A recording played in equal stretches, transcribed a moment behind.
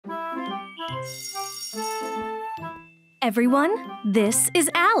Everyone, this is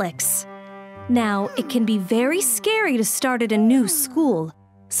Alex. Now, it can be very scary to start at a new school,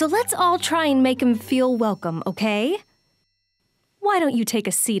 so let's all try and make him feel welcome, okay? Why don't you take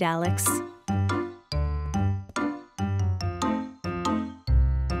a seat, Alex?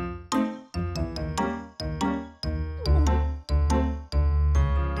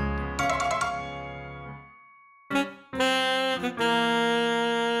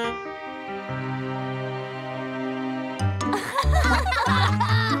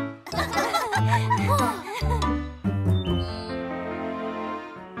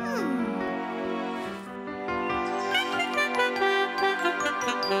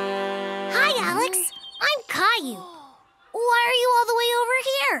 Caillou. Why are you all the way over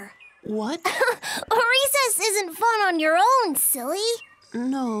here? What? Recess isn't fun on your own, silly.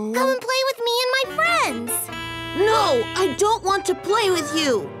 No. Come and play with me and my friends. No, I don't want to play with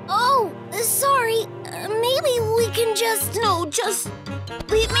you. Oh, sorry. Maybe we can just... No, just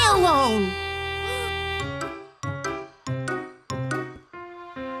leave me alone.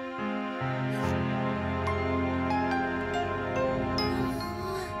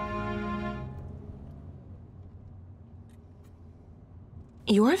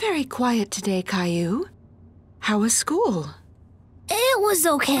 You're very quiet today, Caillou. How was school? It was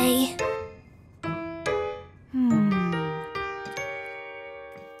okay.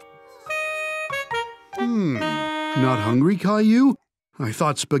 Not hungry, Caillou? I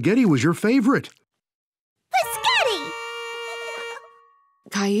thought spaghetti was your favorite. Spaghetti!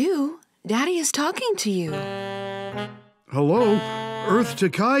 Caillou, Daddy is talking to you. Hello? Earth to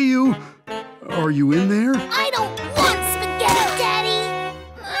Caillou? Are you in there? I don't want spaghetti, Daddy!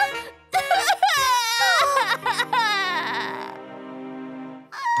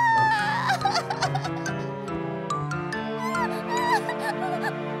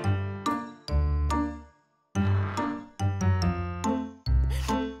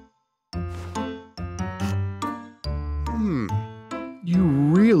 You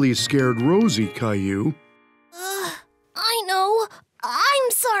really scared Rosie, Caillou. I know.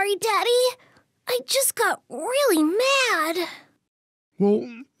 I'm sorry, Daddy. I just got really mad. Well,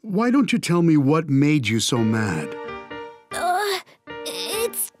 why don't you tell me what made you so mad?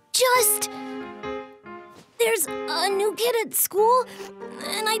 It's just... There's a new kid at school,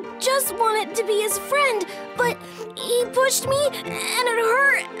 and I just wanted to be his friend, but he pushed me, and it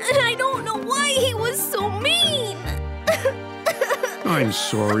hurt, and I don't know why he was so mean. I'm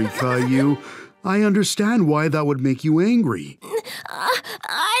sorry, Caillou. I understand why that would make you angry.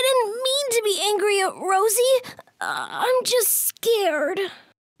 I didn't mean to be angry at Rosie. I'm just scared.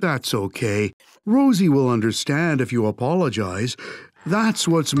 That's okay. Rosie will understand if you apologize. That's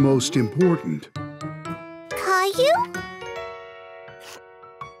what's most important. Caillou?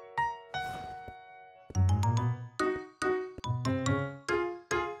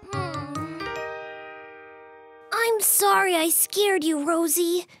 I'm sorry I scared you,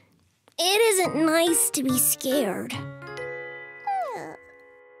 Rosie. It isn't nice to be scared.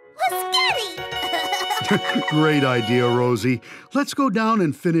 Spaghetti! Great idea, Rosie. Let's go down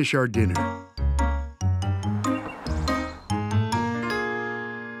and finish our dinner.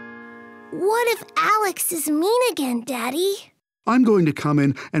 What if Alex is mean again, Daddy? I'm going to come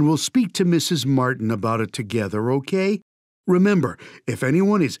in and we'll speak to Mrs. Martin about it together, okay? Remember, if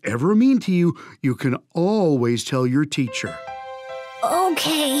anyone is ever mean to you, you can always tell your teacher.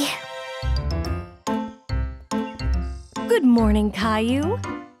 Okay. Good morning, Caillou.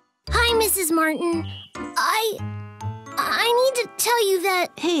 Hi, Mrs. Martin. I need to tell you that...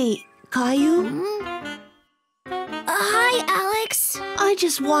 Hey, Caillou? Hi, Alex. I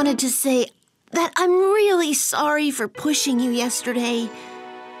just wanted to say that I'm really sorry for pushing you yesterday.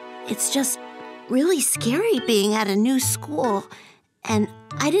 It's just really scary being at a new school. And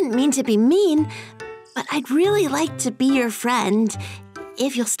I didn't mean to be mean, but I'd really like to be your friend,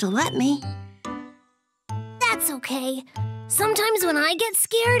 if you'll still let me. That's okay. Sometimes when I get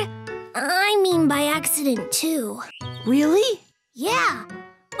scared, I mean by accident, too. Really? Yeah,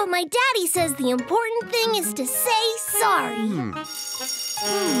 but my daddy says the important thing is to say sorry.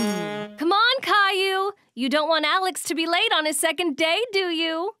 Come on, Caillou. You don't want Alex to be late on his second day, do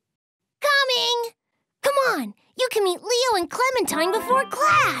you? Coming! Come on, you can meet Leo and Clementine before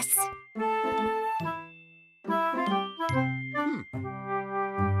class.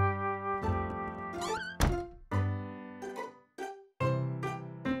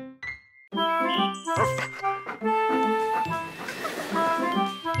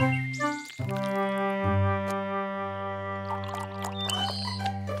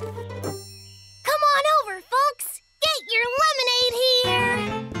 Come on over, folks. Get your lemonade here.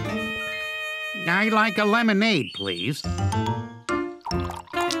 I'd like a lemonade, please. Oops,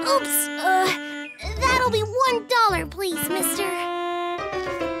 that'll be $1, please, mister.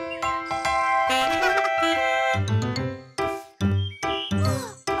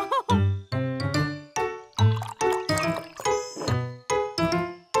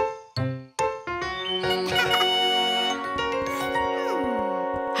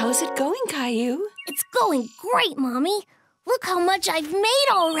 How's it going, Caillou? It's going great, Mommy. Look how much I've made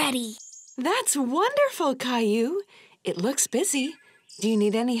already. That's wonderful, Caillou. It looks busy. Do you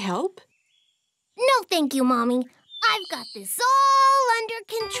need any help? No, thank you, Mommy. I've got this all under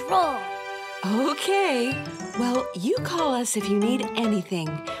control. Okay. Well, you call us if you need anything.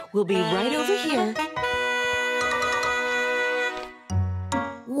 We'll be right over here.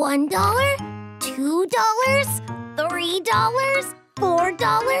 $1, $2, $3, $4,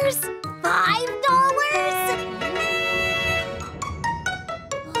 $5.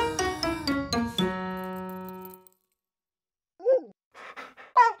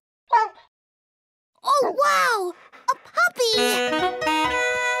 Oh, wow! A puppy!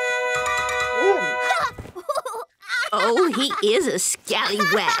 Oh, he is a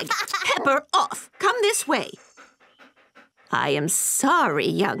scallywag. Pepper, off. Come this way. I am sorry,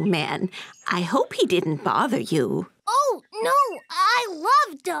 young man. I hope he didn't bother you. Oh, no! I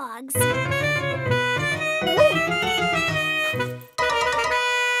love dogs!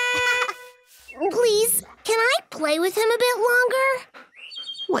 Please, can I play with him a bit longer?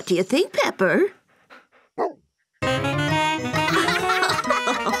 What do you think, Pepper?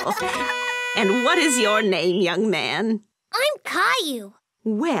 And what is your name, young man? I'm Caillou.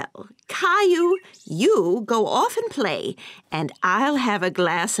 Well, Caillou, you go off and play, and I'll have a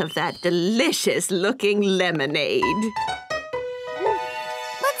glass of that delicious-looking lemonade.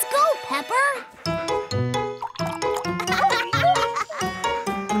 Let's go, Pepper.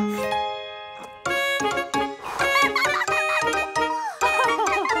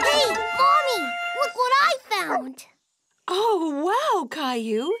 Hey, Mommy, look what I found. Oh, wow,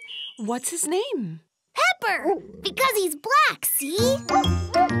 Caillou. What's his name? Pepper, because he's black, see? Ruff,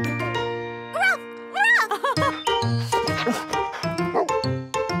 ruff.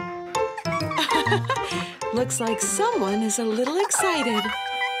 Looks like someone is a little excited.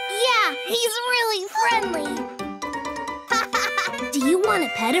 Yeah, he's really friendly. Do you want to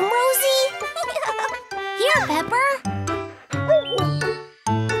pet him, Rosie? Here, Pepper.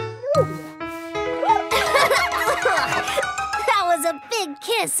 That was a big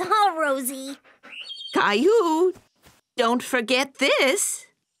kiss, huh, Rosie? Caillou, don't forget this.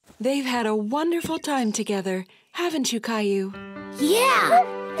 They've had a wonderful time together, haven't you, Caillou? Yeah,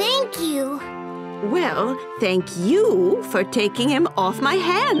 thank you. Well, thank you for taking him off my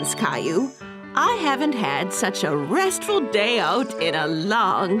hands, Caillou. I haven't had such a restful day out in a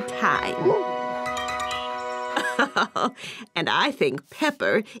long time. And I think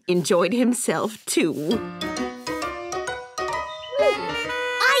Pepper enjoyed himself, too.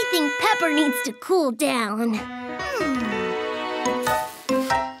 I think Pepper needs to cool down.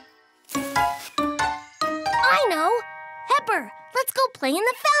 I know. Pepper, let's go play in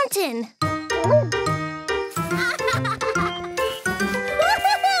the fountain.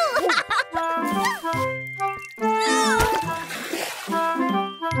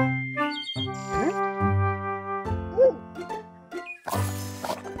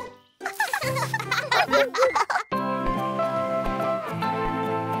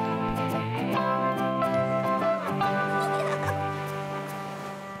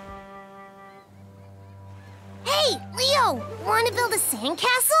 Hey, Leo, want to build a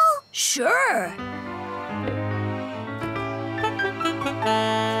sandcastle? Sure.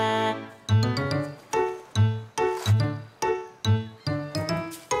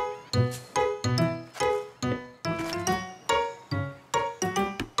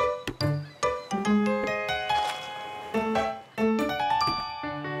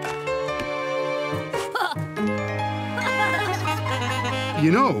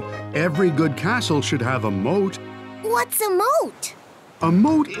 You know, every good castle should have a moat. What's a moat? A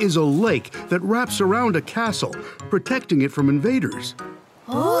moat is a lake that wraps around a castle, protecting it from invaders.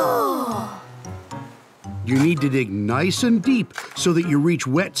 Oh. You need to dig nice and deep so that you reach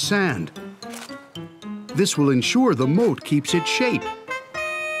wet sand. This will ensure the moat keeps its shape.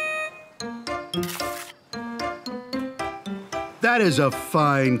 That is a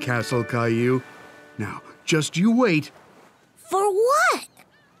fine castle, Caillou. Now, just you wait. For what?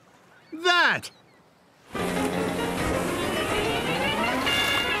 That!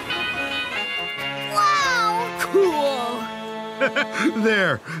 Wow! Cool!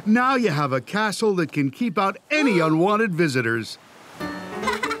 There, now you have a castle that can keep out any unwanted visitors.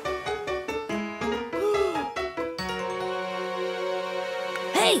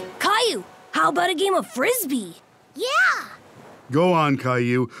 Caillou, how about a game of frisbee? Yeah! Go on,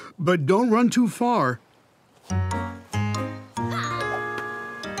 Caillou, but don't run too far. Go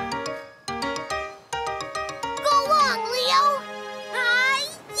on, Leo!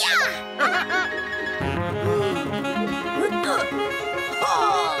 Gotcha!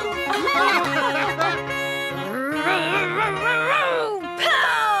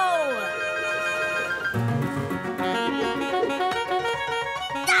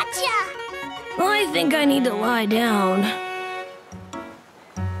 I think I need to lie down.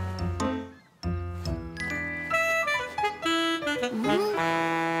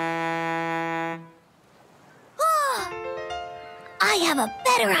 I have a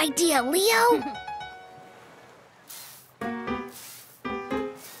better idea, Leo.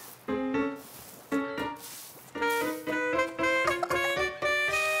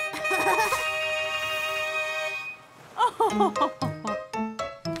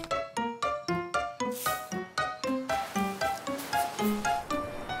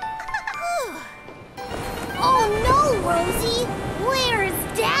 Oh no, Rosie! Where's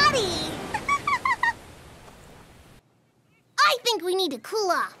Daddy? I think we need to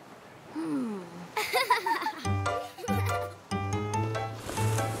cool off.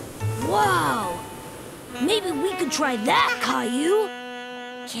 Wow! Maybe we could try that, Caillou.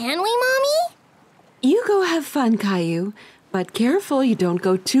 Can we, Mommy? You go have fun, Caillou, but careful you don't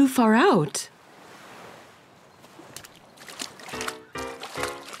go too far out.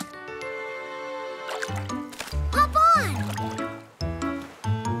 Hop on!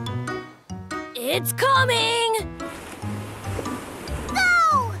 It's coming!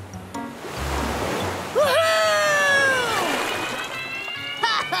 Go!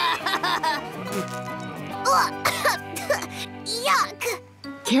 Yuck!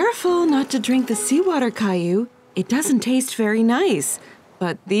 Careful not to drink the seawater, Caillou. It doesn't taste very nice.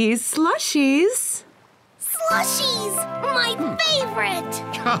 But these slushies... Slushies! My favorite!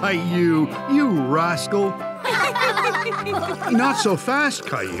 Caillou, you rascal. Not so fast,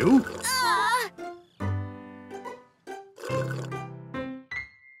 Caillou.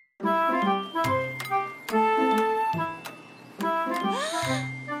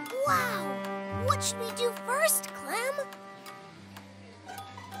 Wow! What should we do first, Clem?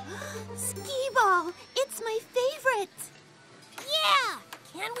 Skee-ball! It's my favorite! Yeah!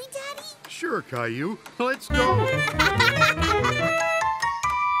 Can we, Daddy? Sure, Caillou. Let's go.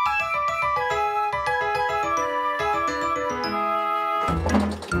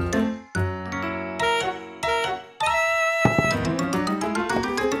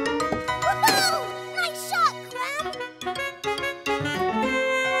 Woohoo! Nice shot, Clem!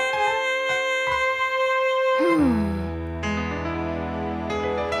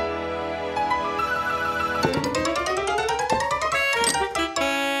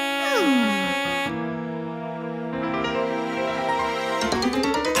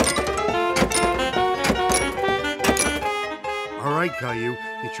 All right, Caillou,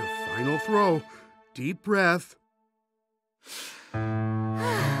 it's your final throw. Deep breath. All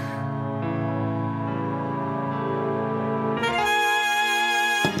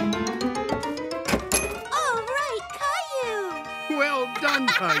right, Caillou! Well done,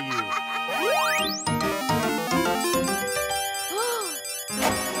 Caillou.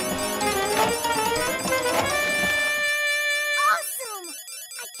 Awesome!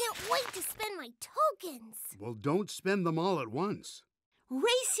 I can't wait to spend my tokens. Well, don't spend them all at once.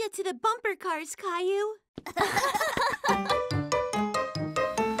 Race you to the bumper cars, Caillou.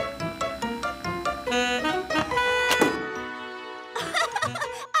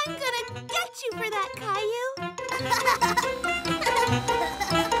 I'm gonna get you for that, Caillou.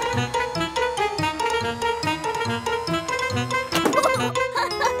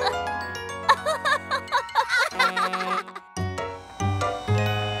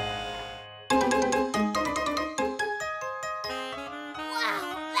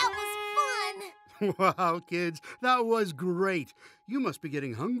 Wow, kids, that was great. You must be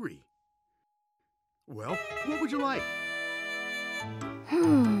getting hungry. Well, what would you like?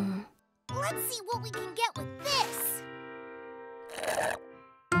 Let's see what we can get with this.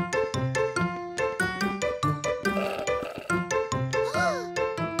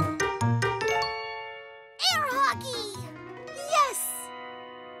 Air hockey! Yes!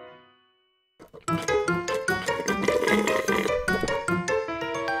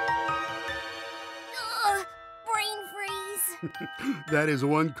 Brain freeze. That is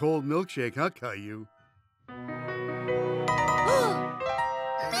one cold milkshake, huh, Caillou?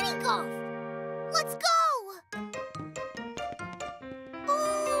 Mini golf. Let's go. Ooh.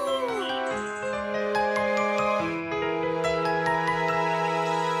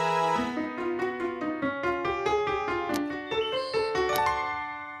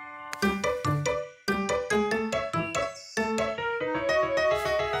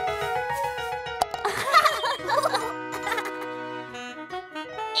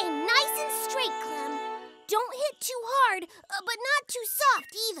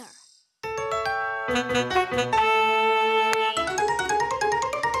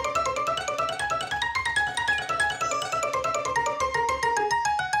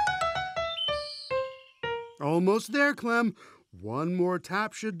 Almost there, Clem. One more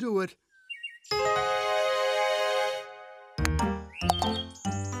tap should do it.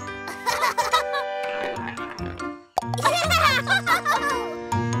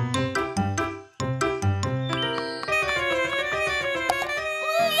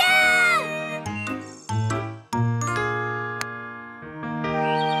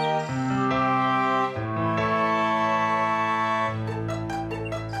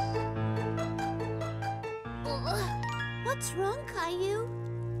 What's wrong, Caillou?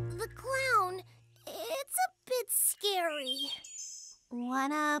 The clown, it's a bit scary.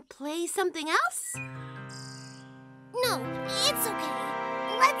 Wanna play something else? No, it's okay.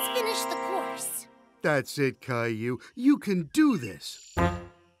 Let's finish the course. That's it, Caillou. You can do this.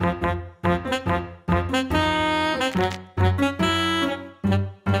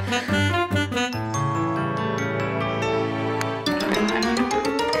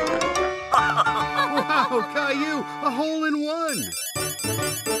 Wow, Caillou, a hole in one.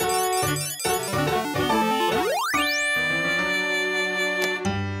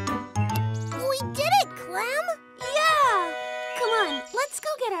 We did it, Clem! Yeah! Come on, let's go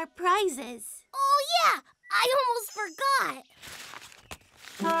get our prizes. Oh, yeah! I almost forgot!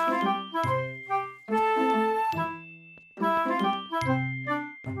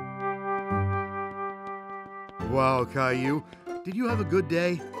 Wow, Caillou, did you have a good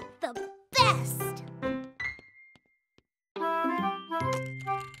day? The best!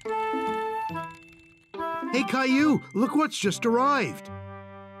 Hey, Caillou, look what's just arrived.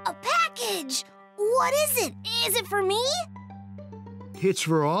 A package! What is it? Is it for me? It's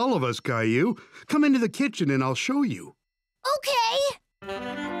for all of us, Caillou. Come into the kitchen and I'll show you. Okay!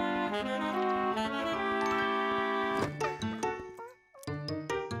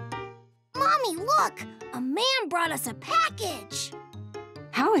 Mommy, look! A man brought us a package!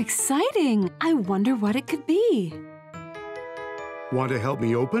 How exciting! I wonder what it could be. Want to help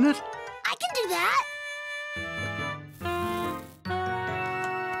me open it? I can do that!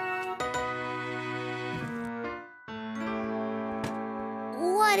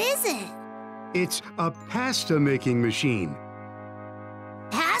 What is it? It's a pasta making machine.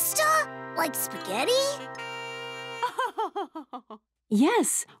 Pasta? Like spaghetti?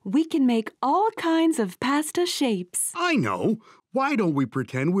 Yes, we can make all kinds of pasta shapes. I know. Why don't we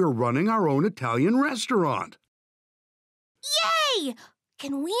pretend we're running our own Italian restaurant? Yay!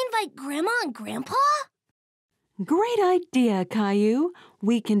 Can we invite Grandma and Grandpa? Great idea, Caillou.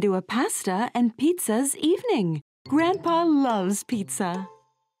 We can do a pasta and pizzas evening. Grandpa loves pizza.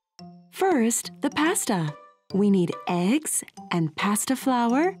 First, the pasta. We need eggs and pasta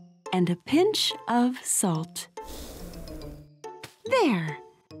flour and a pinch of salt. There.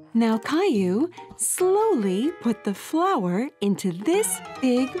 Now, Caillou, slowly put the flour into this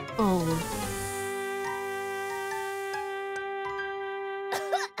big bowl.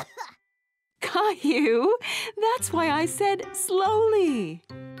 Caillou, that's why I said slowly.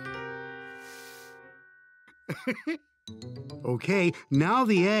 Okay, now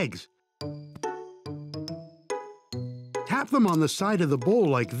the eggs. Tap them on the side of the bowl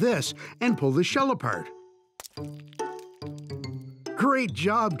like this and pull the shell apart. Great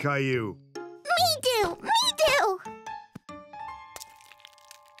job, Caillou. Me too! Me too!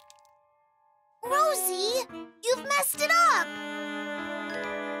 Rosie, you've messed it up!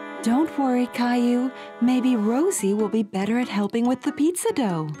 Don't worry, Caillou. Maybe Rosie will be better at helping with the pizza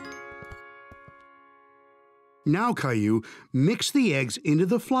dough. Now, Caillou, mix the eggs into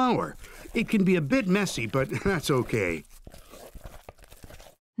the flour. It can be a bit messy, but that's okay.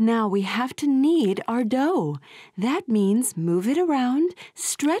 Now we have to knead our dough. That means move it around,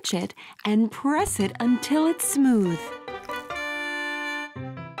 stretch it, and press it until it's smooth.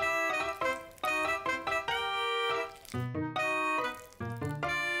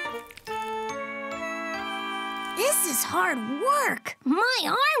 This is hard work. My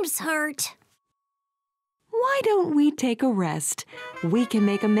arms hurt. Why don't we take a rest? We can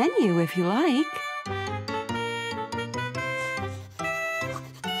make a menu if you like.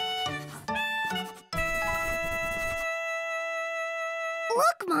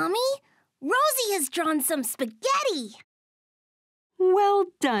 Look, Mommy. Rosie has drawn some spaghetti. Well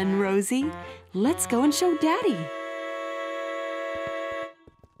done, Rosie. Let's go and show Daddy.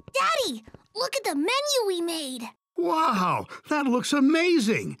 Daddy, look at the menu we made. Wow, that looks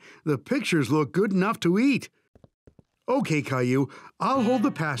amazing. The pictures look good enough to eat. Okay, Caillou, I'll hold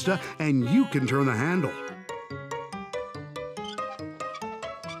the pasta and you can turn the handle.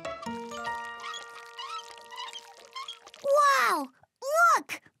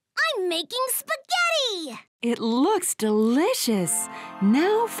 making spaghetti! It looks delicious.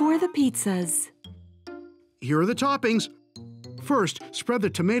 Now for the pizzas. Here are the toppings. First, spread the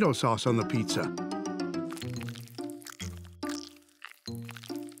tomato sauce on the pizza.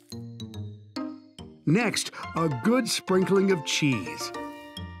 Next, a good sprinkling of cheese.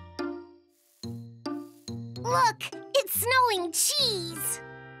 Look, it's snowing cheese!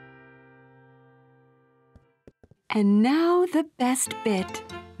 And now the best bit.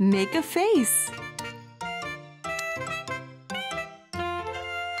 Make a face.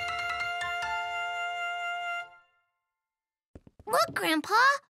 Look, Grandpa,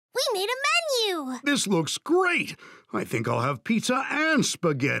 we made a menu! This looks great. I think I'll have pizza and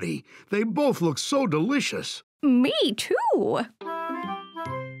spaghetti. They both look so delicious. Me too.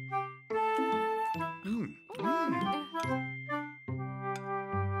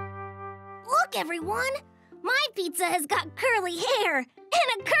 Look, everyone! My pizza has got curly hair and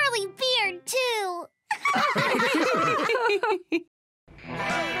a curly beard, too!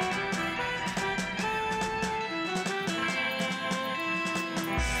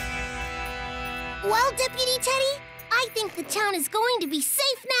 Well, Deputy Teddy, I think the town is going to be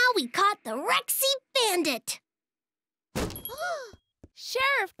safe now we caught the Rexy bandit.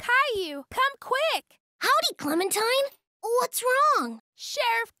 Sheriff Caillou, come quick! Howdy, Clementine. What's wrong?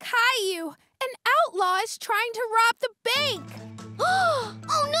 Sheriff Caillou, an outlaw is trying to rob the bank! Oh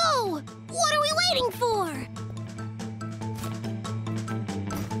no! What are we waiting for?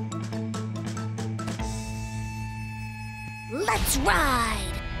 Let's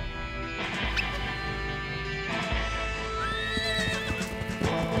ride!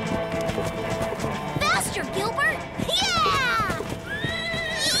 Faster, Gilbert! Yeah!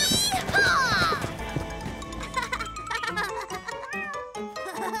 Yee-haw!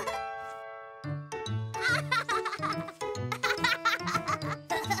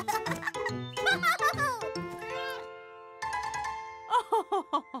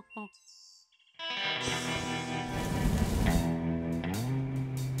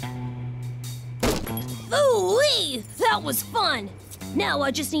 Ooh-wee! That was fun! Now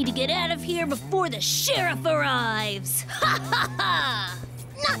I just need to get out of here before the sheriff arrives! Ha ha ha!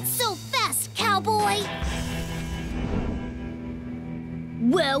 Not so fast, cowboy!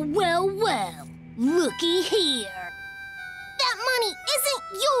 Well, well, well, looky here. That money isn't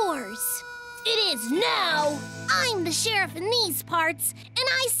yours! It is now! I'm the sheriff in these parts, and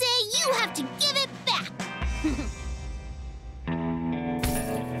I say you have to give it back!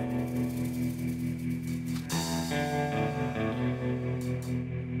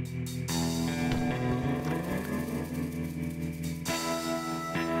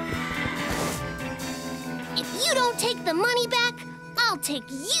 If you don't take the money back, I'll take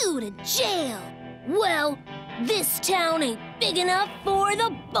you to jail. Well, this town ain't big enough for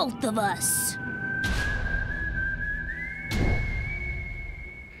the both of us.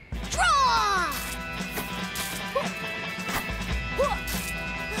 Draw!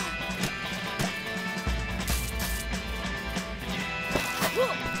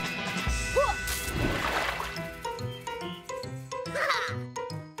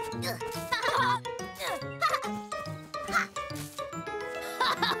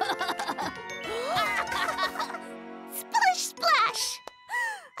 Splish splash!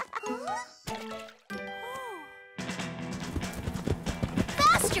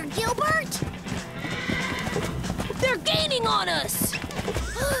 Faster, Gilbert! They're gaining on us!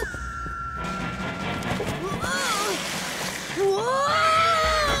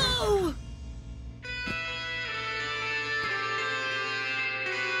 Whoa!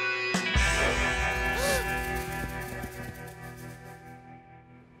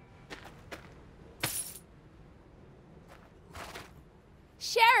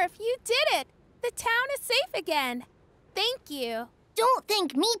 Sheriff, you did it! The town is safe again. Thank you. Don't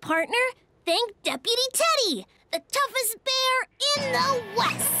thank me, partner. Thank Deputy Teddy, the toughest bear in the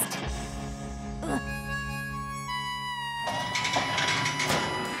West.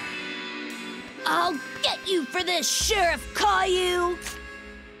 I'll get you for this, Sheriff Caillou.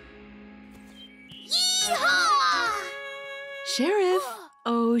 Yeehaw! Sheriff,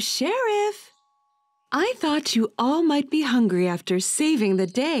 oh, Sheriff. I thought you all might be hungry after saving the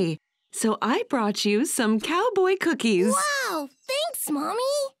day, so I brought you some cowboy cookies. Wow, thanks, Mommy.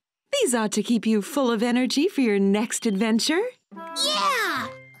 These ought to keep you full of energy for your next adventure. Yeah!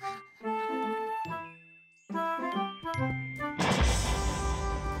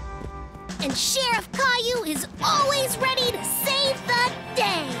 And Sheriff Caillou is always ready to save the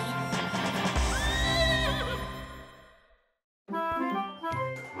day.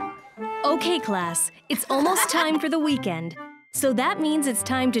 Okay, class, it's almost time for the weekend. So that means it's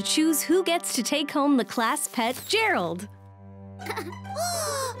time to choose who gets to take home the class pet, Gerald.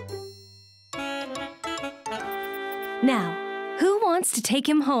 Now, who wants to take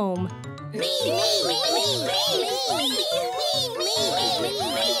him home? Me!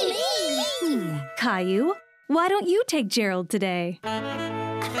 Caillou, why don't you take Gerald today?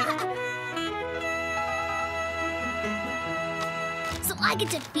 So I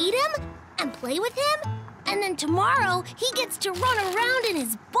get to feed him and play with him, and then tomorrow he gets to run around in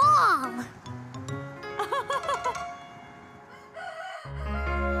his ball.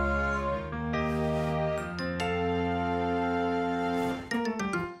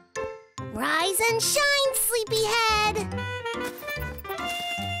 Rise and shine, sleepyhead.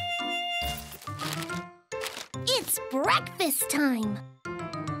 It's breakfast time.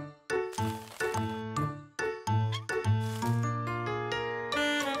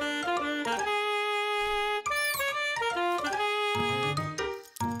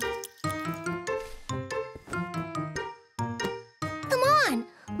 Come on,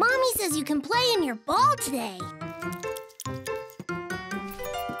 Mommy says you can play in your ball today.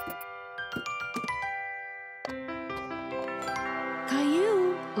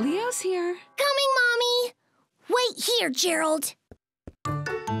 Caillou, Leo's here. Coming, Mommy. Wait here, Gerald.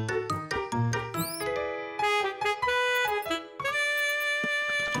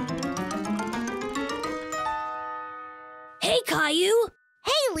 Hey, Caillou.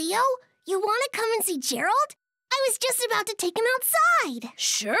 Hey, Leo. You want to come and see Gerald? I was just about to take him outside.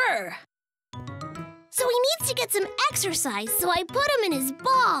 Sure. So he needs to get some exercise, so I put him in his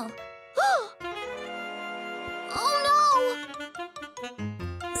ball. Oh, no.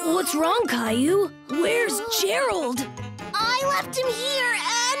 What's wrong, Caillou? Where's Gerald? I left him here,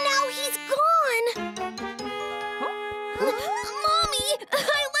 and now he's gone. Mommy,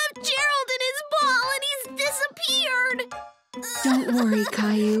 I left Gerald in his ball, and he's disappeared. Don't worry,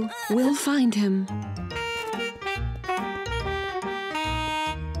 Caillou. We'll find him.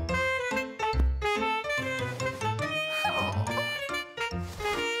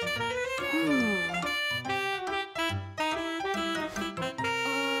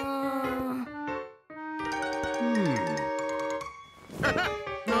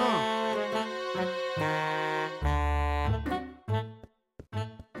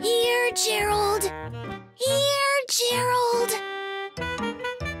 Here, Gerald. Here, Gerald.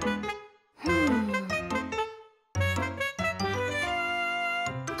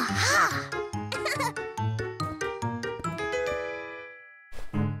 Aha!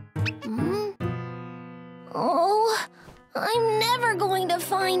 Oh, I'm never going to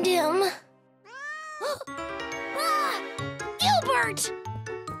find him. Ah, Gilbert!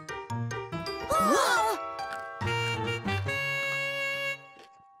 Ah!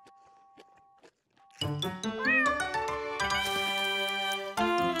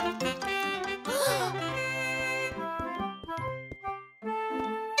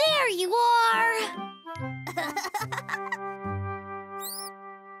 There you are!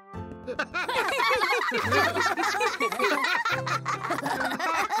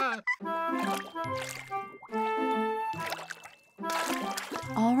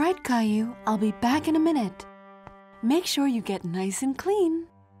 All right, Caillou, I'll be back in a minute. Make sure you get nice and clean.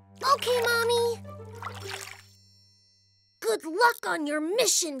 Okay, Mommy. Good luck on your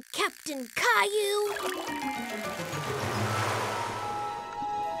mission, Captain Caillou.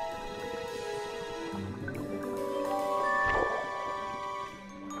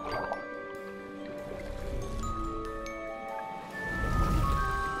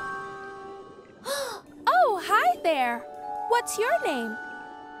 Oh, hi there. What's your name?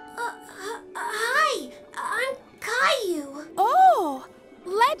 Hi, I'm Caillou. Oh,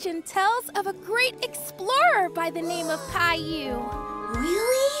 legend tells of a great explorer by the name of Caillou.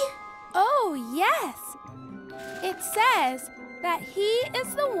 Really? Oh, yes. It says that he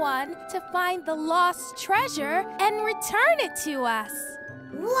is the one to find the lost treasure and return it to us.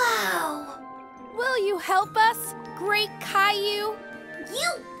 Wow! Will you help us, great Caillou?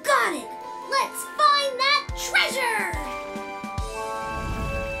 You got it! Let's find that treasure!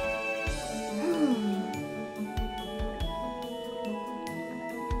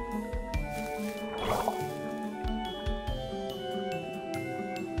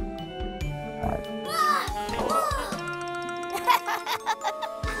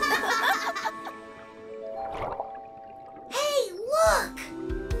 Hey, look!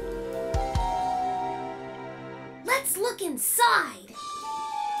 Let's look inside.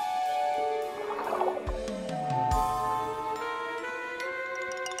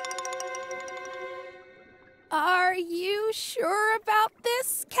 Are you sure about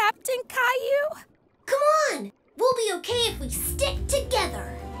this, Captain Caillou? Come on! We'll be okay if we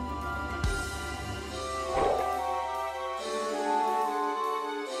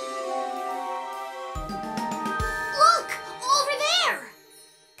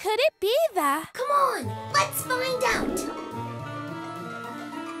Yeah! Come on, let's find out.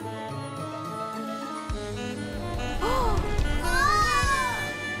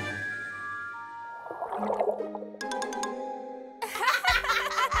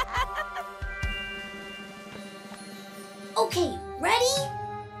 Okay, ready?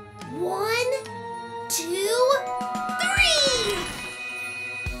 1, 2, 3!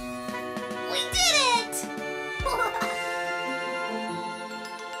 We did it!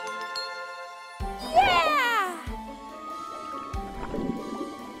 Yeah!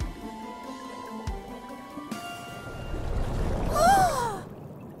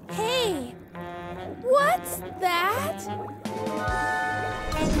 Hey, what's that?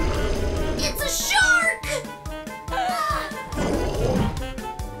 It's a shark!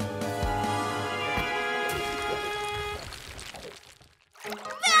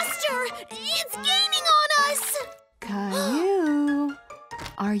 Faster! It's gaining on us! Caillou,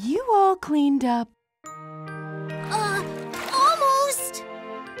 are you all cleaned up? Almost!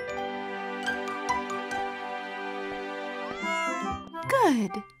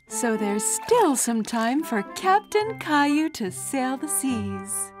 Good. So there's still some time for Captain Caillou to sail the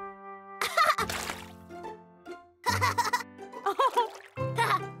seas.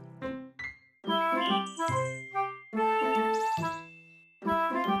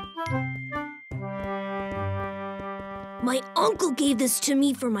 My uncle gave this to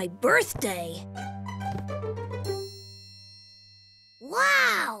me for my birthday.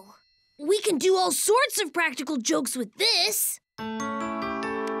 Wow! We can do all sorts of practical jokes with this.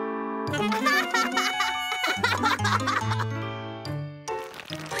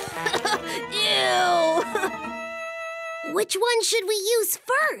 Ew! Which one should we use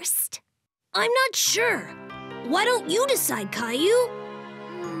first? I'm not sure. Why don't you decide, Caillou?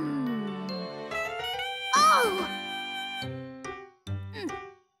 Oh!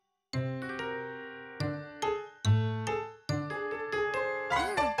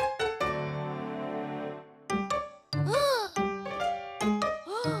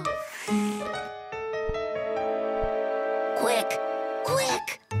 Quick!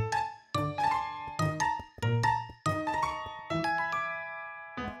 Quick!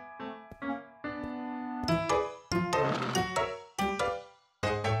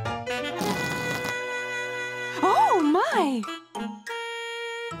 Oh, my!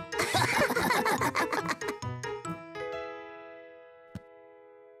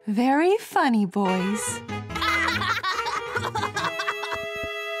 Very funny, boys.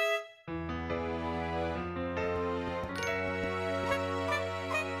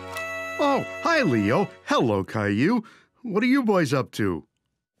 Oh, hi, Leo. Hello, Caillou. What are you boys up to?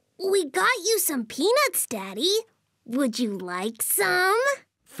 We got you some peanuts, Daddy. Would you like some?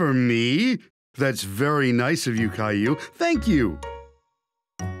 For me? That's very nice of you, Caillou. Thank you.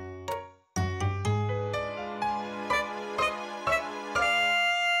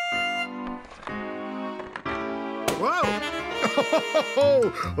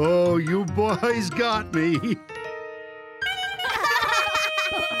 Whoa! Oh, you boys got me.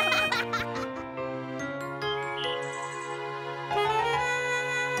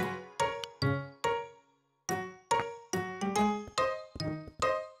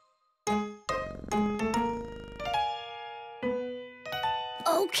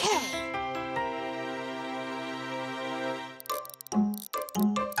 Okay.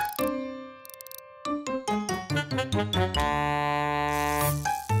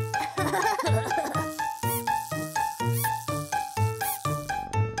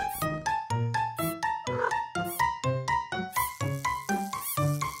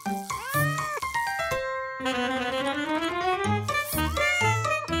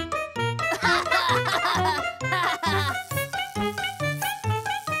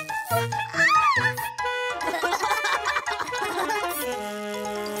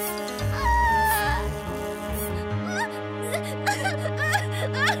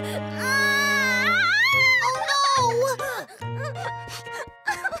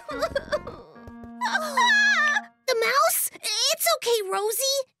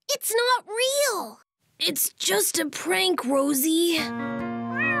 Rosie, it's not real. It's just a prank, Rosie.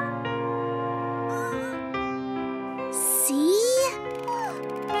 See?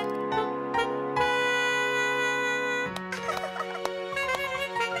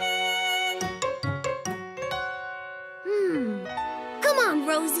 Come on,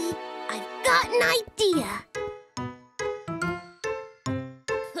 Rosie. I've got an idea.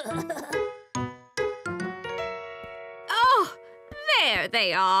 Oh, there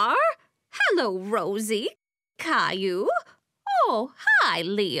they are. Hello, Rosie. Caillou. Oh, hi,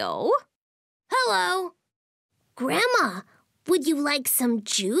 Leo. Hello. Grandma, would you like some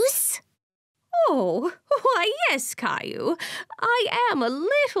juice? Oh, why, yes, Caillou. I am a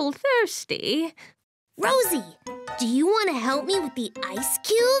little thirsty. Rosie, do you want to help me with the ice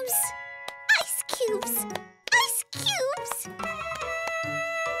cubes? Ice cubes! Ice cubes!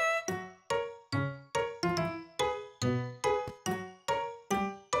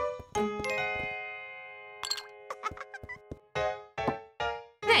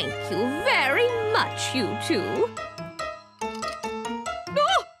 Thank you very much, you two.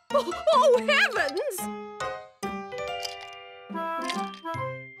 Oh, heavens!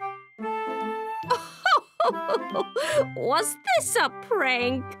 Was this a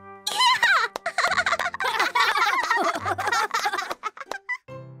prank?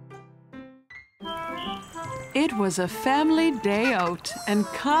 It was a family day out, and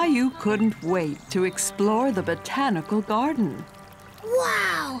Caillou couldn't wait to explore the botanical garden.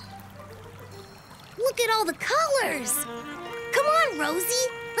 Wow! Look at all the colors! Come on, Rosie,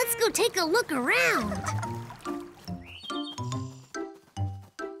 let's go take a look around.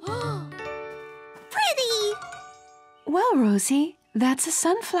 Pretty! Well, Rosie, that's a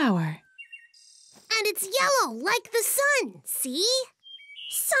sunflower. And it's yellow like the sun, see?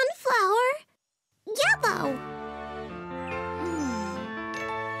 Sunflower, yellow.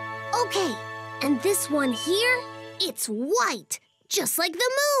 Okay, and this one here, it's white, just like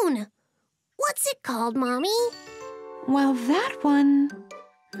the moon. What's it called, Mommy? Well, that one...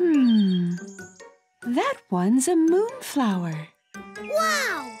 That one's a moonflower.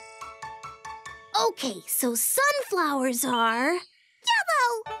 Wow! Okay, so sunflowers are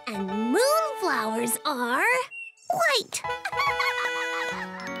yellow, and moonflowers are white.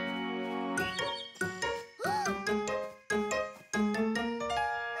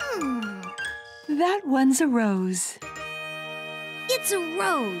 That one's a rose. It's a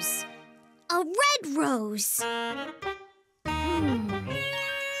rose. A red rose.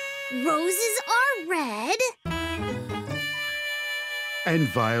 Roses are red. And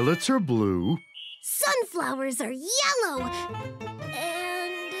violets are blue. Sunflowers are yellow.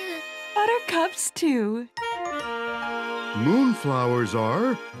 And... Buttercups, too. Moonflowers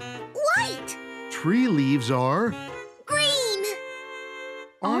are. white. Tree leaves are. Green.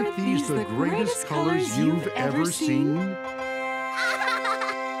 Aren't these the greatest colors you've ever seen?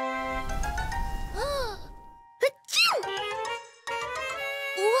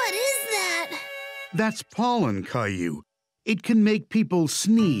 What is that? That's pollen, Caillou. It can make people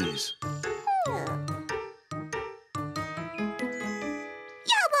sneeze. Yellow!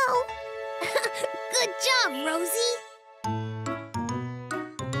 Good job, Rosie.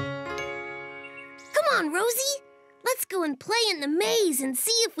 Come on, Rosie. Let's go and play in the maze and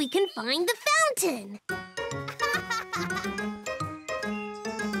see if we can find the fountain.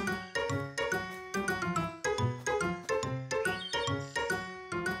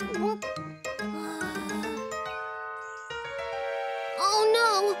 Oh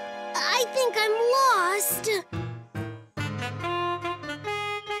no, I think I'm lost.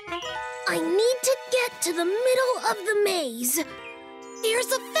 I need to get to the middle of the maze.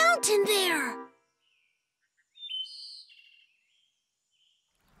 There's a fountain there.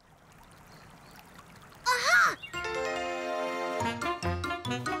 Aha!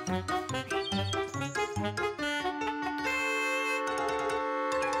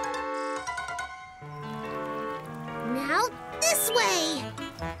 Now this way.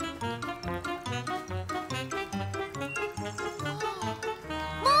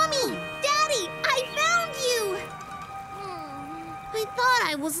 Mommy! Daddy! I found you! I thought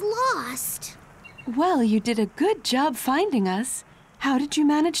I was lost. Well, you did a good job finding us. How did you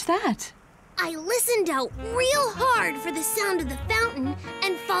manage that? I listened out real hard for the sound of the fountain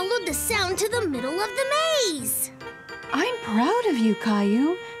and followed the sound to the middle of the maze. I'm proud of you,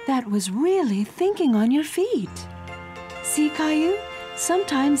 Caillou. That was really thinking on your feet. See, Caillou?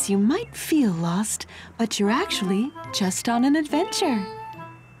 Sometimes you might feel lost, but you're actually just on an adventure.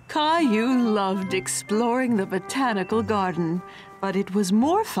 Caillou loved exploring the botanical garden, but it was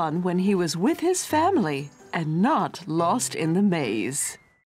more fun when he was with his family and not lost in the maze.